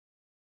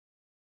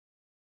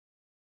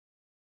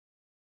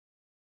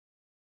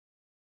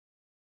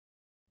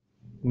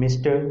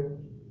Mr.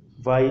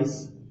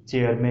 Vice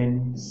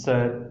Chairman,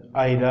 Sir,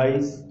 I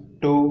rise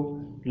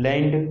to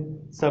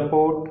lend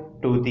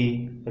support to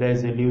the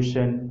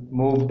resolution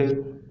moved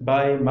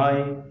by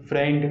my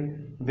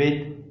friend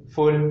with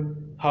full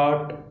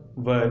heart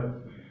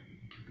work.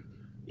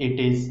 It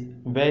is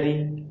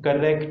very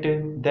correct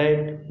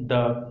that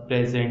the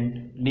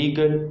present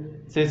legal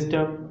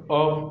system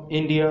of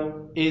India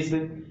is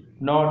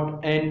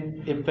not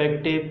an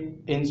effective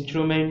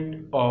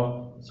instrument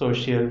of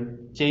social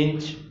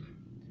change,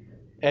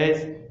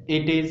 as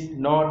it is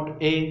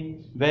not a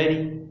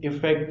very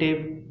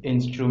effective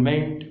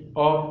instrument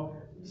of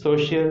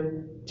social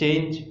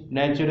change.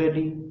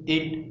 Naturally,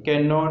 it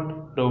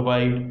cannot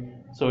provide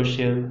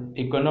social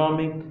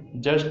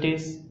economic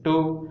justice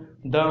to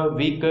the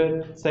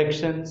weaker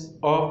sections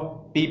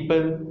of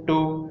people,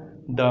 to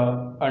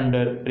the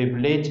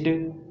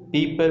underprivileged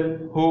people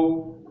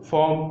who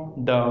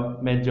form the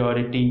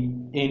majority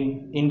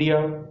in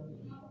India.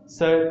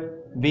 Sir,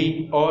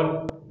 we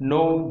all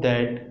know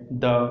that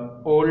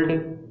the old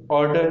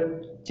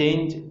order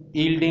change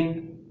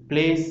yielding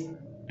place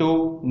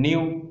to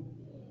new.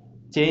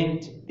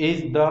 Change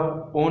is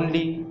the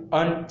only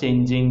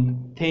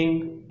unchanging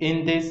thing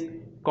in this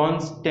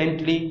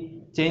constantly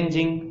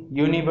changing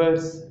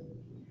universe.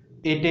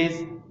 It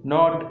is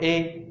not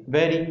a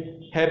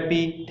very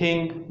happy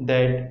thing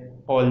that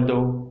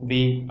although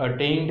we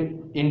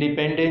attained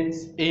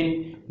independence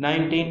in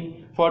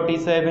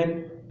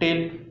 1947,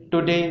 till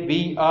today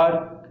we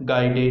are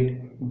guided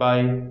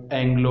by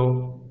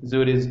Anglo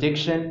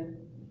jurisdiction.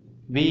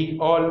 We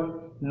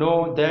all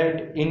know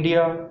that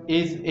India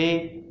is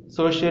a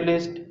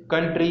socialist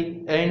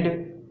country,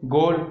 and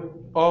goal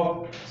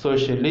of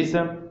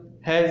socialism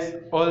has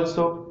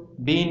also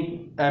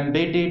been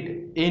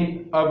embedded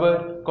in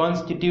our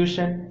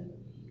constitution.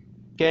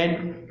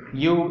 Can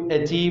you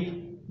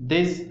achieve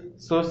this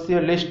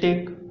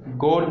socialistic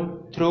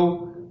goal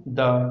through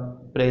the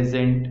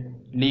present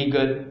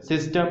legal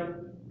system?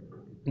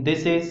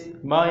 This is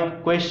my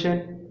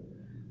question.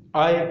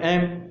 I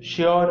am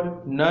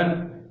sure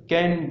none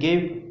can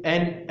give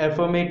an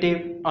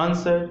affirmative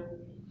answer.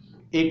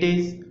 It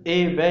is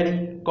a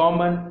very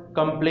common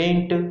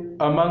complaint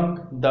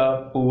among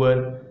the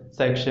poor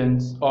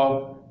sections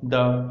of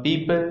the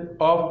people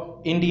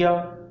of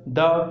India,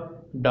 the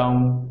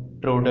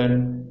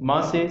downtrodden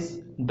masses,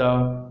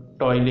 the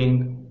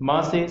toiling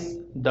masses,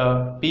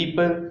 the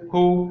people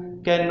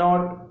who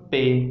cannot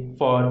pay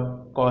for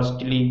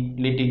costly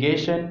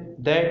litigation,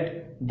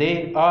 that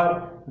they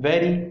are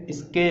very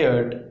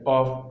scared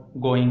of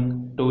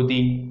going to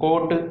the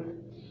court.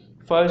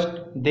 First,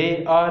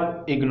 they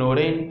are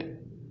ignorant,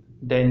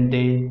 then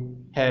they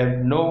have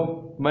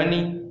no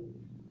money,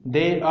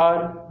 they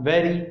are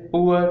very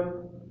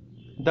poor.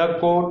 The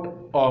court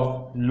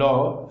of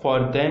law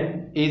for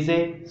them is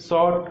a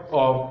sort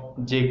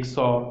of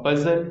jigsaw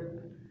puzzle.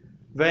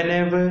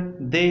 Whenever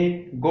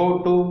they go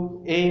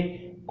to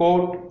a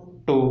court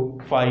to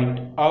fight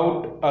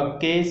out a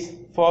case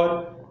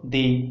for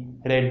the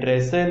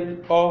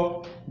redressal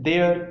of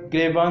their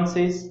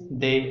grievances,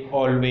 they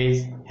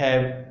always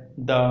have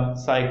the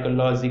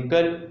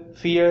psychological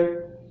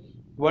fear.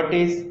 What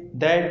is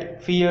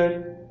that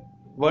fear?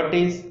 What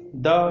is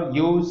the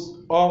use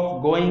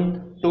of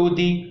going to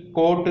the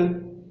court?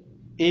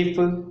 If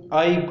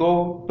I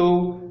go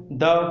to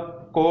the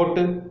court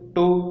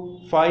to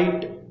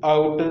fight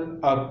out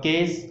a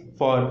case,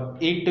 for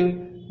it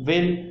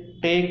will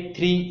take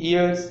 3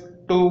 years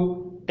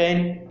to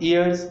 10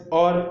 years,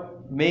 or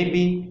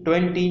maybe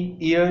 20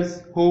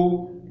 years,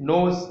 who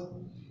knows?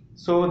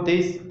 So,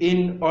 this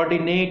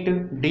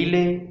inordinate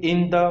delay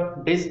in the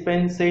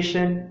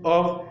dispensation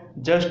of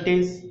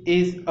justice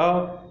is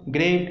a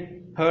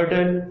great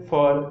hurdle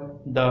for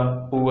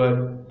the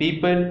poor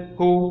people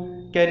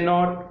who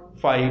cannot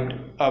fight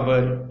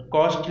our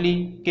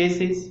costly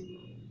cases.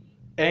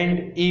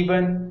 And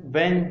even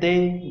when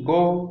they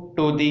go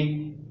to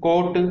the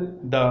court,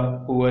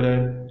 the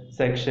poorer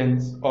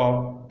sections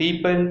of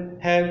people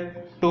have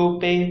to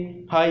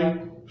pay high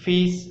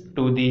fees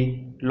to the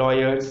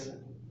lawyers.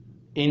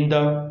 In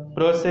the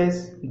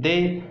process,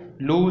 they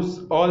lose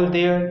all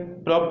their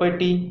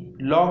property,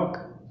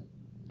 lock,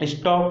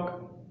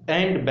 stock,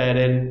 and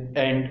barrel,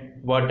 and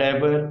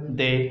whatever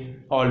they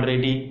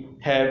already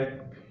have.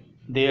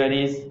 There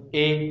is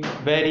a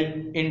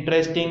very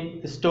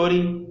interesting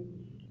story.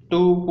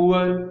 Two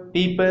poor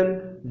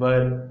people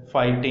were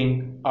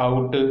fighting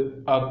out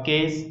a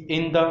case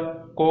in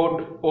the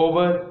court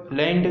over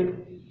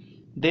land.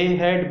 They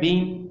had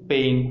been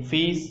paying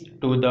fees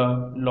to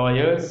the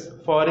lawyers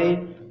for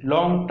a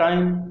long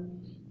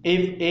time.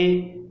 If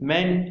a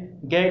man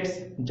gets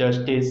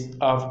justice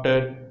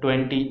after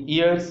 20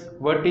 years,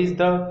 what is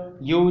the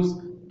use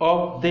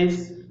of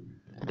this?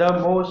 The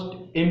most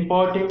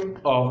important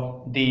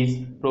of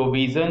these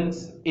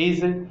provisions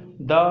is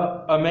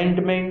the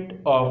amendment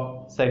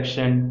of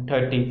Section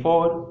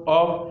 34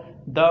 of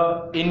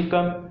the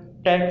Income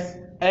Tax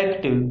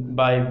Act,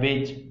 by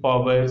which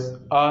powers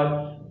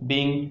are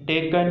being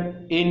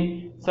taken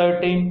in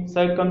certain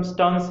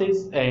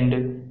circumstances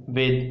and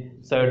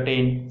with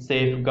certain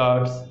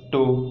safeguards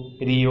to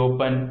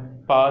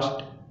reopen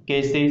past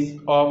cases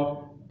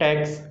of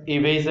tax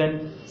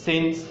evasion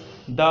since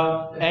the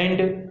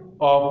end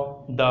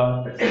of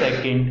the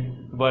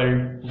Second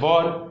World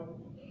War.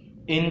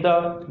 In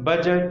the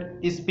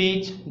budget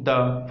speech,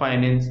 the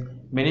finance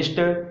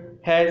minister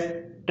has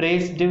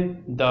traced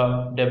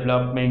the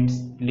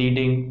developments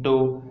leading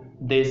to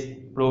this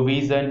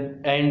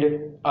provision, and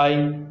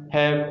I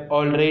have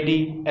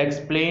already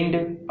explained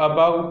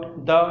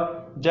about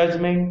the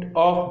judgment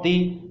of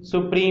the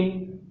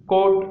Supreme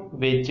Court,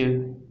 which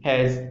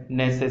has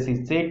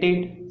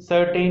necessitated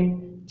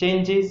certain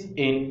changes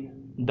in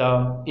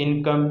the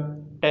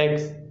Income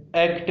Tax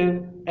Act,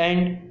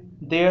 and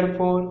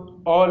therefore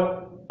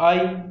all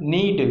I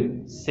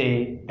need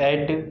say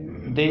at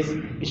this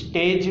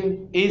stage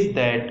is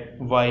that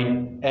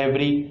while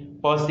every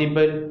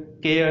possible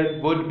care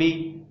would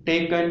be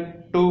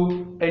taken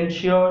to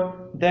ensure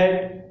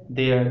that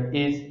there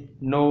is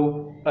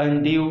no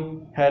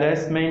undue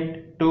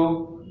harassment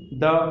to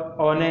the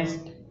honest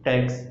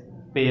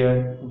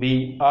taxpayer,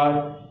 we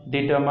are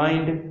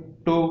determined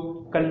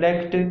to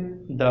collect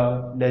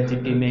the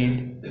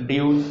legitimate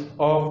dues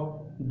of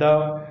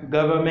the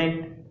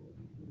government.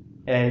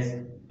 As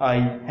I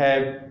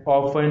have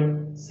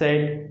often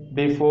said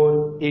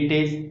before, it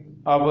is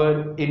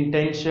our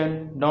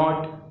intention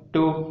not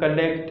to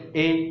collect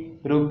a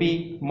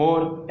rupee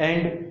more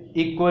and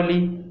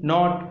equally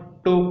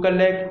not to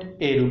collect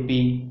a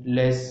rupee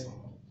less.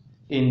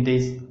 In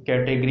this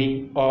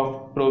category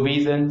of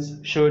provisions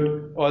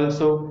should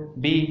also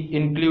be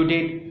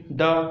included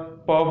the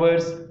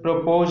powers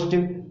proposed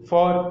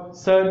for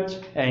search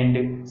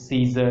and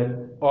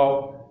seizure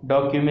of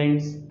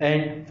documents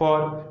and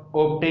for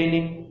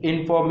obtaining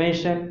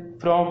information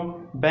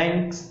from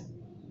banks.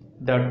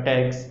 The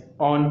tax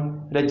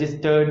on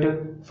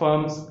registered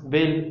firms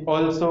will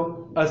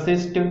also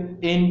assist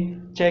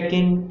in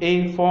checking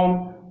a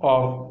form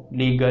of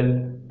legal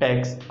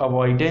tax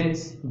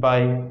avoidance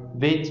by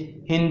which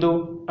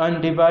Hindu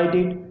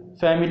undivided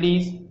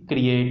families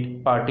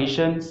create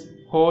partitions,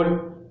 whole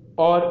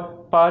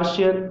or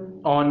partial,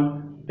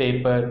 on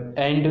paper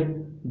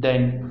and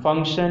then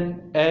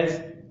function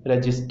as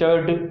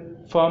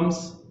registered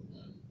firms.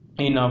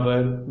 In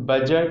our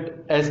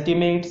budget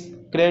estimates,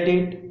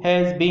 credit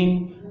has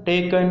been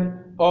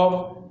taken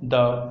of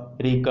the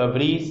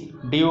recoveries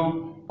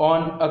due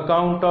on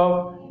account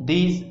of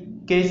these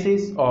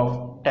cases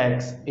of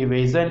tax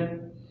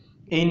evasion.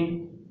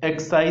 In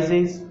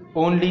excises,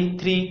 only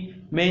three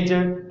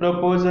major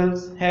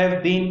proposals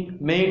have been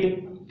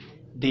made.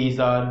 These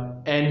are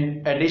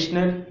an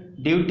additional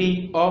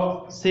duty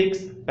of 6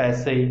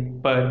 paise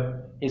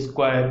per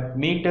square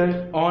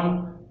meter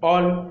on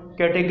all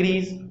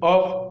categories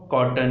of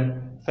cotton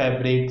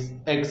fabrics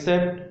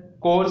except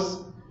coarse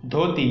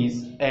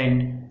dhotis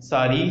and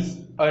saris,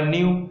 a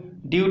new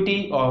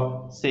duty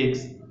of 6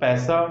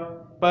 paisa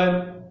per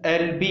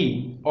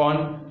lb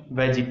on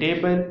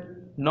vegetable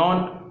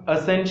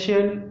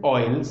non-essential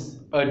oils,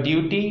 a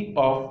duty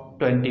of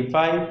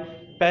 25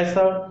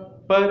 paisa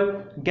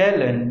per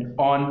gallon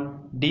on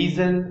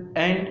diesel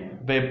and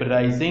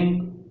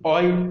vaporizing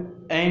oil,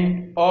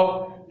 and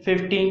of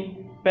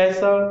 15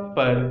 paisa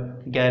per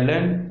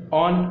gallon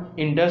on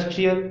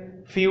industrial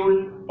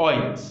fuel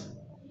oils.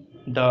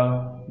 The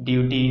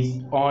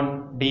duties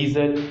on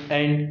diesel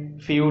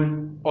and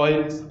fuel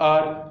oils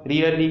are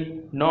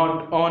really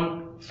not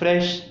on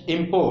fresh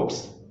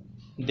imports.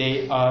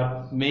 They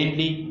are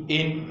mainly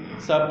in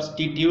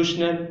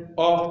substitutional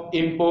of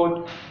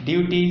import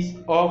duties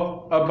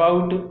of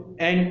about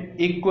an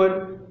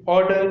equal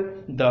order,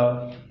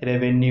 the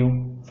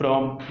revenue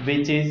from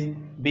which is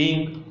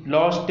being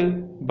lost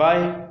by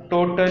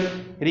total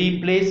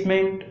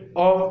replacement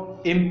of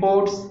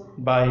imports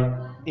by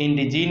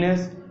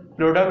indigenous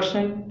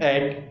production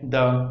at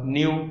the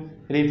new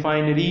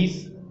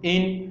refineries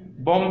in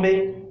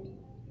Bombay.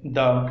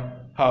 The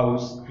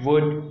House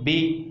would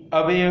be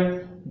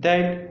aware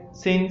that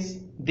since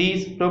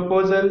these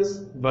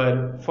proposals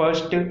were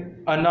first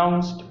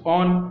announced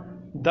on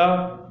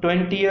the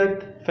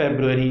 20th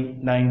February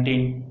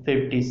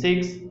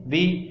 1956,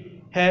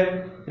 we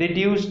have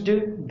reduced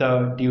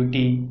the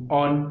duty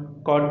on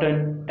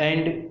cotton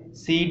and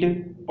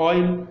seed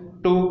oil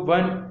to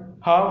one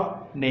half,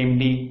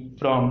 namely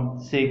from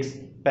 6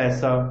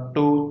 paisa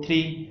to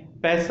 3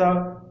 paisa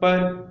per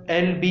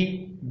lb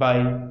by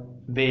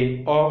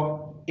way of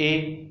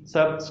a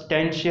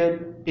substantial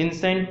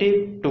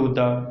incentive to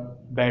the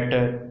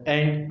better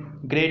and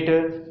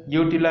greater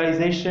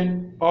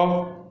utilization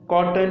of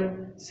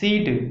cotton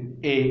seed,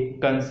 a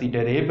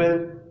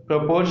considerable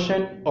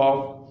proportion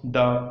of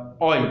the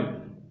oil